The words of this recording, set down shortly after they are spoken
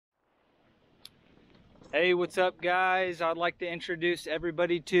Hey, what's up guys? I'd like to introduce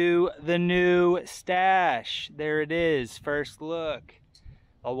everybody to the new stash. There it is, first look.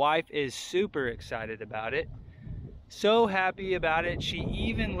 My wife is super excited about it. So happy about it, she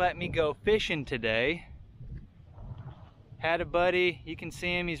even let me go fishing today. Had a buddy, you can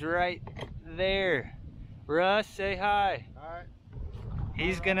see him, he's right there. Russ, say hi. Hi.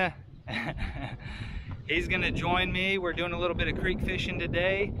 He's gonna he's gonna join me. We're doing a little bit of creek fishing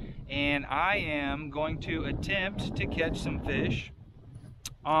today, and I am going to attempt to catch some fish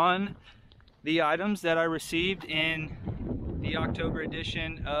on the items that I received in the October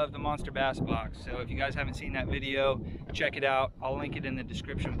edition of the Monster Bass box. So if you guys haven't seen that video, check it out. I'll link it in the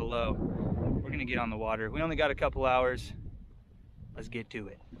description below. We're gonna get on the water. We only got a couple hours. Let's get to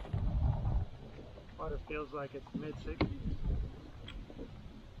it. Water feels like it's mid-60s.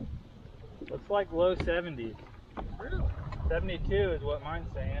 Looks like low 70s. Really? 72 is what mine's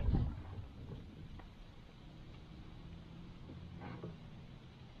saying.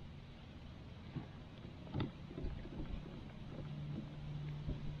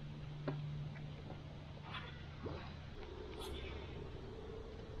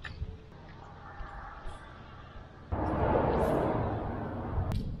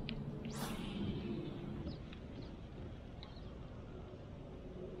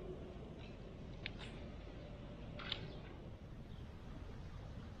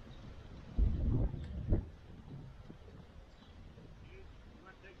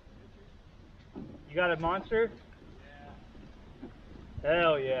 You got a monster? Yeah.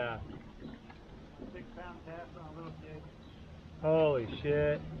 Hell yeah. 6-pound test on a little jig. Holy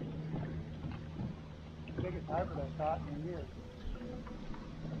shit. Biggest hybrid I've caught in years.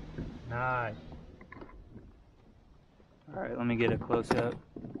 Nice. Alright, let me get a close up.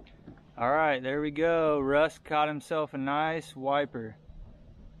 Alright, there we go. Russ caught himself a nice wiper.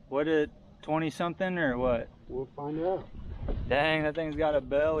 What, a 20 something or what? We'll find out. Dang, that thing's got a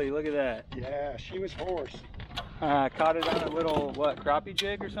belly. Look at that. Yeah, she was hoarse. Caught it on a little, what, crappie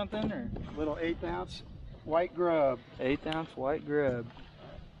jig or something? Or Little 1/8-ounce white grub. 1/8 ounce white grub.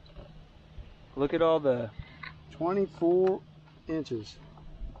 Look at all the 24 inches.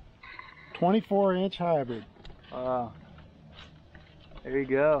 24-inch hybrid. wow. There you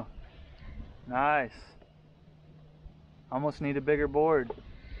go. Nice. Almost need a bigger board.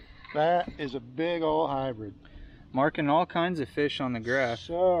 That is a big old hybrid. Marking all kinds of fish on the graph.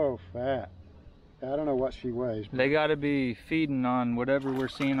 So fat. I don't know what she weighs. They got to be feeding on whatever we're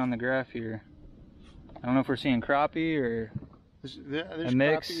seeing on the graph here. I don't know if we're seeing crappie or There's a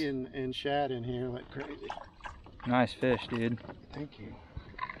mix. crappie and shad in here like crazy. Nice fish, dude. Thank you.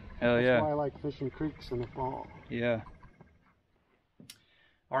 Hell That's yeah. why I like fishing creeks in the fall. Yeah.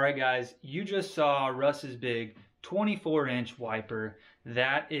 All right, guys, you just saw Russ's big 24-inch wiper.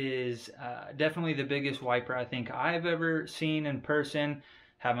 That is definitely the biggest wiper I think I've ever seen in person.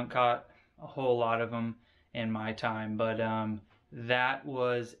 Haven't caught a whole lot of them in my time, but that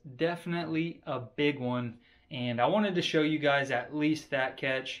was definitely a big one, and I wanted to show you guys at least that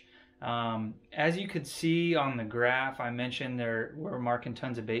catch. As you could see on the graph, I mentioned we're marking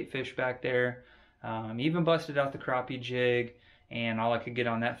tons of bait fish back there. Even busted out the crappie jig, and all I could get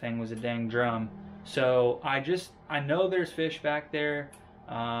on that thing was a dang drum. So I know there's fish back there.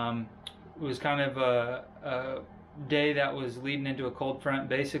 It was kind of a day that was leading into a cold front.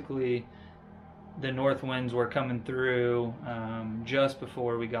 Basically, the north winds were coming through just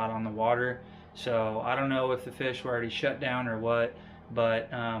before we got on the water. So I don't know if the fish were already shut down or what, but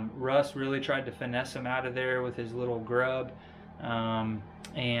Russ really tried to finesse him out of there with his little grub, and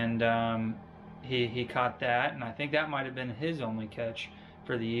he caught that, and I think that might have been his only catch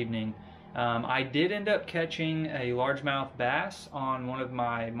for the evening. I did end up catching a largemouth bass on one of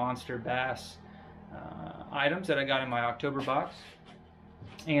my Monster Bass items that I got in my October box,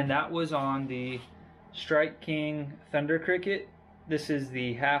 and that was on the Strike King Thunder Cricket. This is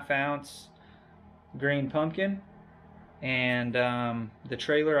the 1/2 ounce green pumpkin, and the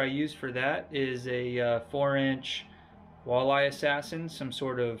trailer I used for that is a 4-inch walleye assassin, some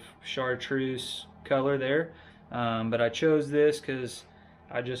sort of chartreuse color there, but I chose this because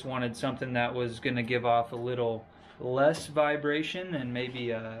I just wanted something that was going to give off a little less vibration than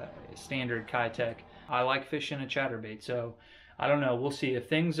maybe a standard Kitech. I like fishing a chatterbait, so I don't know, we'll see. If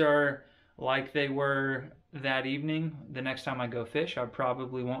things are like they were that evening, the next time I go fish, I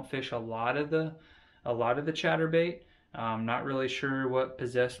probably won't fish a lot of the chatterbait. I'm not really sure what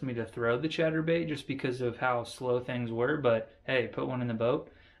possessed me to throw the chatterbait, just because of how slow things were, but hey, put one in the boat.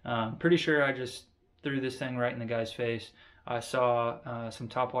 Pretty sure I just threw this thing right in the guy's face. I saw some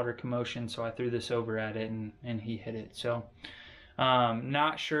topwater commotion, so I threw this over at it, and he hit it. So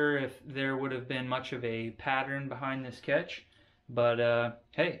Not sure if there would have been much of a pattern behind this catch, but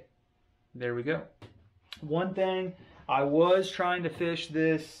hey, there we go. One thing, I was trying to fish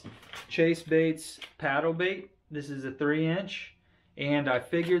this Chase Baits paddle bait. This is a 3-inch, and I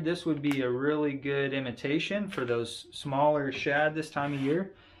figured this would be a really good imitation for those smaller shad this time of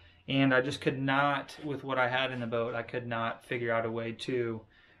year. And I just could not, with what I had in the boat, I could not figure out a way to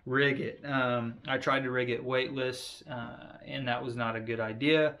rig it. I tried to rig it weightless, and that was not a good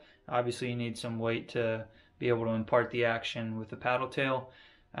idea. Obviously, you need some weight to be able to impart the action with the paddle tail.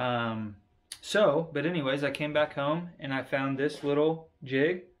 But anyways, I came back home and I found this little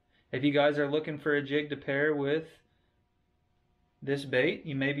jig. If you guys are looking for a jig to pair with this bait,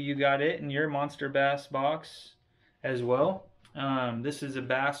 maybe you got it in your Monster Bass box as well. This is a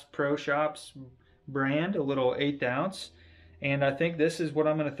Bass Pro Shops brand, a little 1/8 ounce, and I think this is what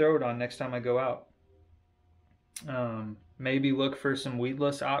I'm going to throw it on next time I go out. Maybe look for some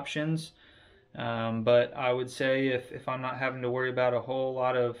weedless options, but I would say if I'm not having to worry about a whole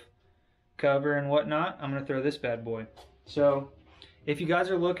lot of cover and whatnot, I'm going to throw this bad boy. So if you guys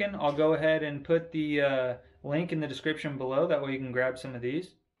are looking, I'll go ahead and put the link in the description below. That way you can grab some of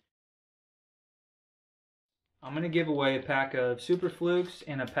these. I'm going to give away a pack of Super Flukes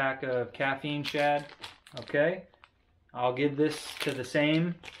and a pack of Caffeine Shad. Okay, I'll give this to the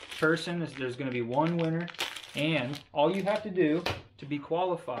same person. There's going to be one winner, and all you have to do to be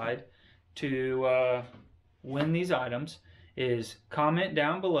qualified to win these items is comment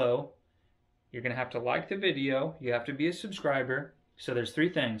down below. You're going to have to like the video. You have to be a subscriber. So there's 3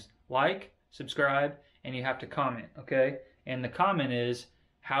 things: like, subscribe, and you have to comment, okay? And the comment is,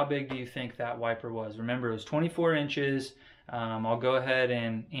 how big do you think that wiper was? Remember, it was 24 inches. I'll go ahead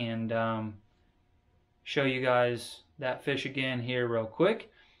and show you guys that fish again here real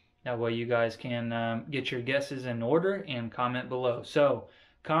quick. That way you guys can get your guesses in order and comment below. So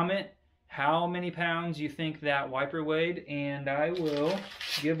comment how many pounds you think that wiper weighed, and I will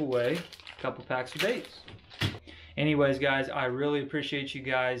give away a couple packs of baits. Anyways, guys, I really appreciate you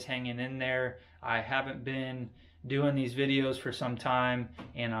guys hanging in there. I haven't been doing these videos for some time,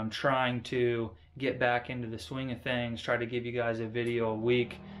 and I'm trying to get back into the swing of things, try to give you guys a video a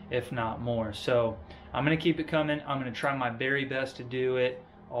week, if not more. So I'm going to keep it coming. I'm going to try my very best to do it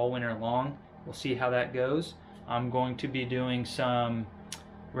all winter long. We'll see how that goes. I'm going to be doing some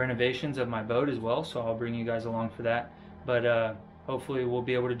renovations of my boat as well, so I'll bring you guys along for that. But hopefully we'll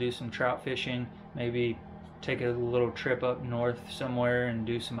be able to do some trout fishing, maybe take a little trip up north somewhere and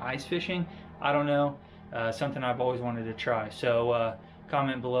do some ice fishing. I don't know, something I've always wanted to try. So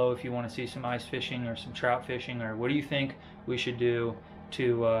comment below if you want to see some ice fishing or some trout fishing, or what do you think we should do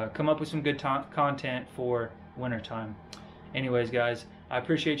to come up with some good content for wintertime. Anyways, guys, I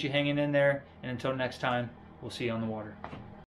appreciate you hanging in there, and until next time, we'll see you on the water.